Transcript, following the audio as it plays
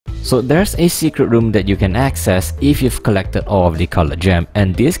So there's a secret room that you can access if you've collected all of the color gem,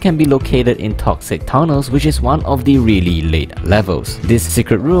 and this can be located in toxic tunnels, which is one of the really late levels. This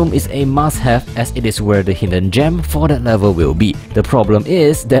secret room is a must-have as it is where the hidden gem for that level will be. The problem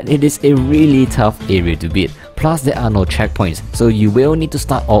is that it is a really tough area to beat. Plus there are no checkpoints, so you will need to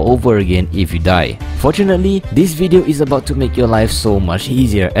start all over again if you die. Fortunately, this video is about to make your life so much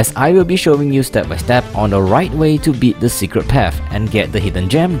easier as I will be showing you step by step on the right way to beat the secret path and get the hidden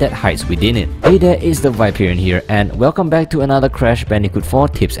gem that hides within it. Hey there, it's the Viperian here and welcome back to another Crash Bandicoot 4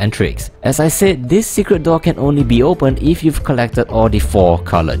 tips and tricks. As I said, this secret door can only be opened if you've collected all the 4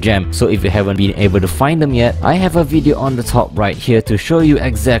 color gems, so if you haven't been able to find them yet, I have a video on the top right here to show you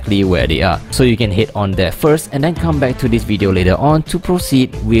exactly where they are, so you can hit on there first and then come back to this video later on to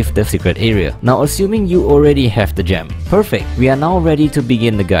proceed with the secret area. Now assuming you already have the gem. Perfect, we are now ready to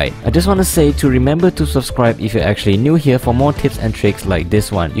begin the guide. I just want to say to remember to subscribe if you're actually new here for more tips and tricks like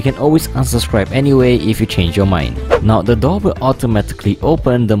this one. You can always unsubscribe anyway if you change your mind. Now the door will automatically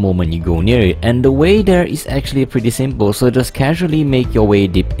open the moment you go near it, and the way there is actually pretty simple, so just casually make your way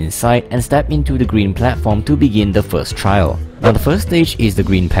deep inside and step into the green platform to begin the first trial. Now the first stage is the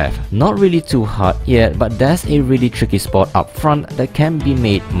green path. Not really too hard yet, but there's a really tricky spot up front that can be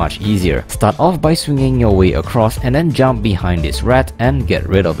made much easier. Start off by swinging your way across and then jump behind this rat and get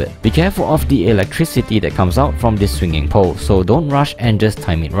rid of it. Be careful of the electricity that comes out from this swinging pole, so don't rush and just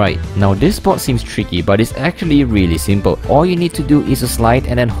time it right. Now this spot seems tricky, but it's actually really simple. All you need to do is to slide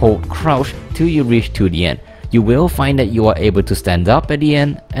and then hold crouch till you reach to the end. You will find that you are able to stand up at the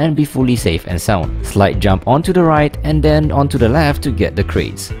end and be fully safe and sound. Slight jump onto the right and then onto the left to get the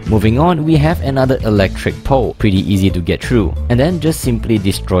crates. Moving on, we have another electric pole, pretty easy to get through. And then just simply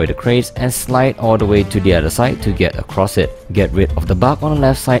destroy the crates and slide all the way to the other side to get across it. Get rid of the bug on the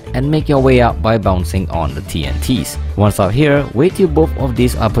left side and make your way up by bouncing on the TNTs. Once out here, wait till both of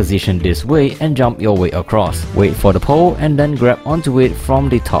these are positioned this way and jump your way across. Wait for the pole and then grab onto it from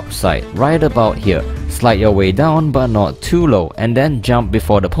the top side, right about here. Slide your way down but not too low and then jump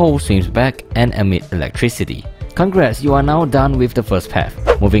before the pole swings back and emit electricity. Congrats, you are now done with the first path.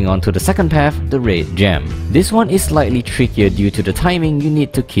 Moving on to the second path, the red gem. This one is slightly trickier due to the timing you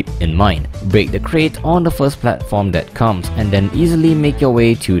need to keep in mind. Break the crate on the first platform that comes and then easily make your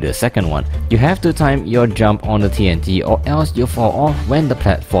way to the second one. You have to time your jump on the TNT or else you'll fall off when the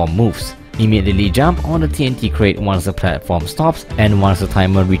platform moves. Immediately jump on the TNT crate once the platform stops, and once the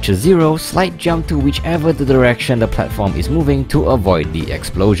timer reaches 0, slide jump to whichever the direction the platform is moving to avoid the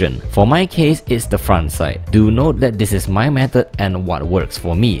explosion. For my case, it's the front side. Do note that this is my method and what works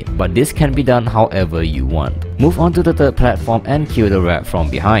for me, but this can be done however you want. Move on to the third platform and kill the rat from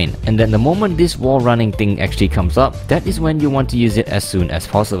behind, and then the moment this wall running thing actually comes up, that is when you want to use it as soon as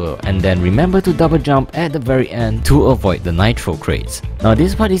possible, and then remember to double jump at the very end to avoid the nitro crates. Now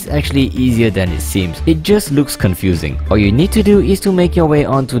this part is actually easier than it seems, it just looks confusing. All you need to do is to make your way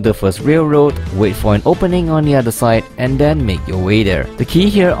onto the first railroad, wait for an opening on the other side and then make your way there. The key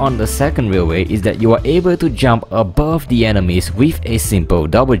here on the second railway is that you are able to jump above the enemies with a simple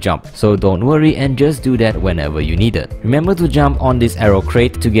double jump, so don't worry and just do that whenever you need it. Remember to jump on this arrow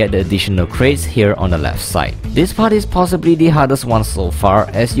crate to get the additional crates here on the left side. This part is possibly the hardest one so far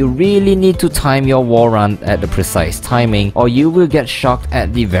as you really need to time your wall run at the precise timing or you will get shocked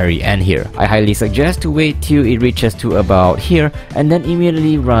at the very end here. I highly suggest to wait till it reaches to about here and then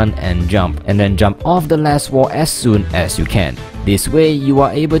immediately run and then jump off the last wall as soon as you can. This way you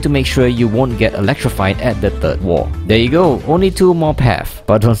are able to make sure you won't get electrified at the third wall. There you go, only 2 more paths.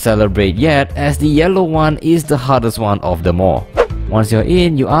 But don't celebrate yet as the yellow one is the hardest one of them all. Once you're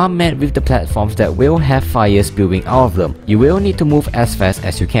in, you are met with the platforms that will have fire spewing out of them. You will need to move as fast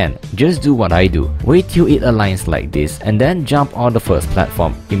as you can. Just do what I do. Wait till it aligns like this and then jump on the first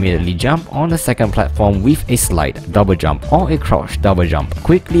platform. Immediately jump on the second platform with a slide double jump or a crouch double jump.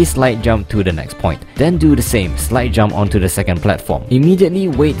 Quickly slide jump to the next point. Then do the same, slide jump onto the second platform. Immediately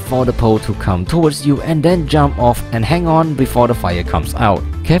wait for the pole to come towards you and then jump off and hang on before the fire comes out.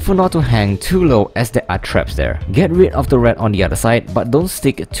 Careful not to hang too low as there are traps there. Get rid of the rat on the other side, but don't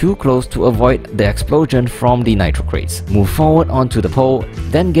stick too close to avoid the explosion from the nitro crates. Move forward onto the pole,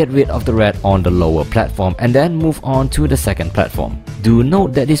 then get rid of the rat on the lower platform and then move on to the second platform. Do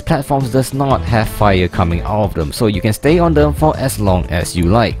note that these platforms does not have fire coming out of them, so you can stay on them for as long as you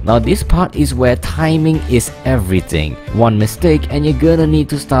like. Now this part is where timing is everything. One mistake and you're gonna need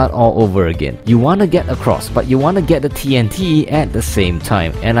to start all over again. You wanna get across, but you wanna get the TNT at the same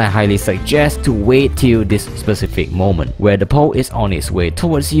time, and I highly suggest to wait till this specific moment where the pole is on its way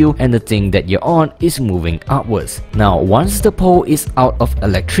towards you and the thing that you're on is moving upwards. Now once the pole is out of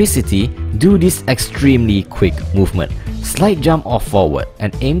electricity, do this extremely quick movement. Slide jump off forward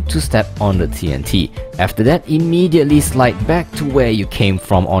and aim to step on the TNT. After that, immediately slide back to where you came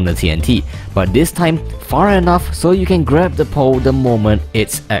from on the TNT, but this time far enough so you can grab the pole the moment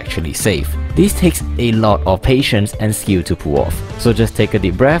it's actually safe. This takes a lot of patience and skill to pull off, so just take a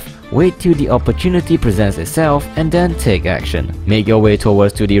deep breath, wait till the opportunity presents itself, and then take action. Make your way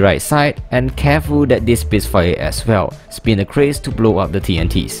towards to the right side, and careful that this spits fire as well. Spin the Cras to blow up the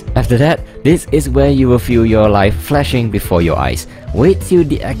TNTs. After that, this is where you will feel your life flashing before your eyes. Wait till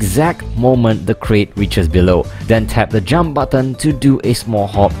the exact moment the crate reaches below, then tap the jump button to do a small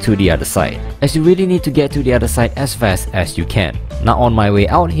hop to the other side, as you really need to get to the other side as fast as you can. Now on my way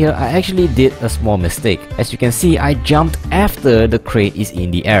out here, I actually did a small mistake. As you can see, I jumped after the crate is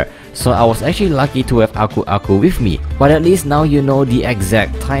in the air, so I was actually lucky to have Aku Aku with me, but at least now you know the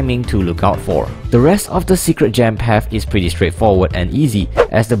exact timing to look out for. The rest of the secret gem path is pretty straightforward and easy,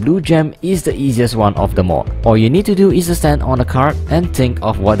 as the blue gem is the easiest one of them all. All you need to do is to stand on a cart and think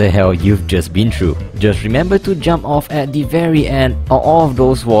of what the hell you've just been through. Just remember to jump off at the very end, or all of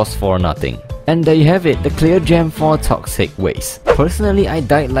those was for nothing. And there you have it, the clear gem for Toxic Waste. Personally, I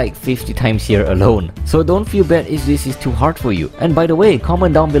died like 50 times here alone, so don't feel bad if this is too hard for you. And by the way,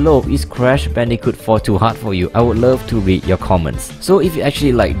 comment down below, is Crash Bandicoot 4 too hard for you? I would love to read your comments. So if you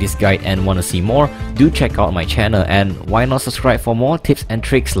actually like this guide and want to see more, do check out my channel, and why not subscribe for more tips and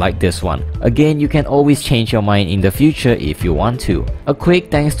tricks like this one. Again, you can always change your mind in the future if you want to. A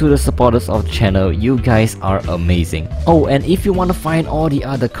quick thanks to the supporters of the channel, you guys are amazing. Oh, and if you want to find all the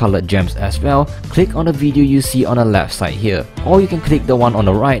other colored gems as well, click on the video you see on the left side here, or you can click the one on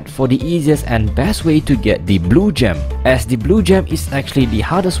the right for the easiest and best way to get the blue gem, as the blue gem is actually the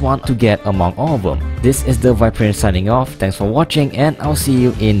hardest one to get among all of them. This is the Viperian signing off. Thanks for watching, and I'll see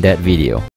you in that video.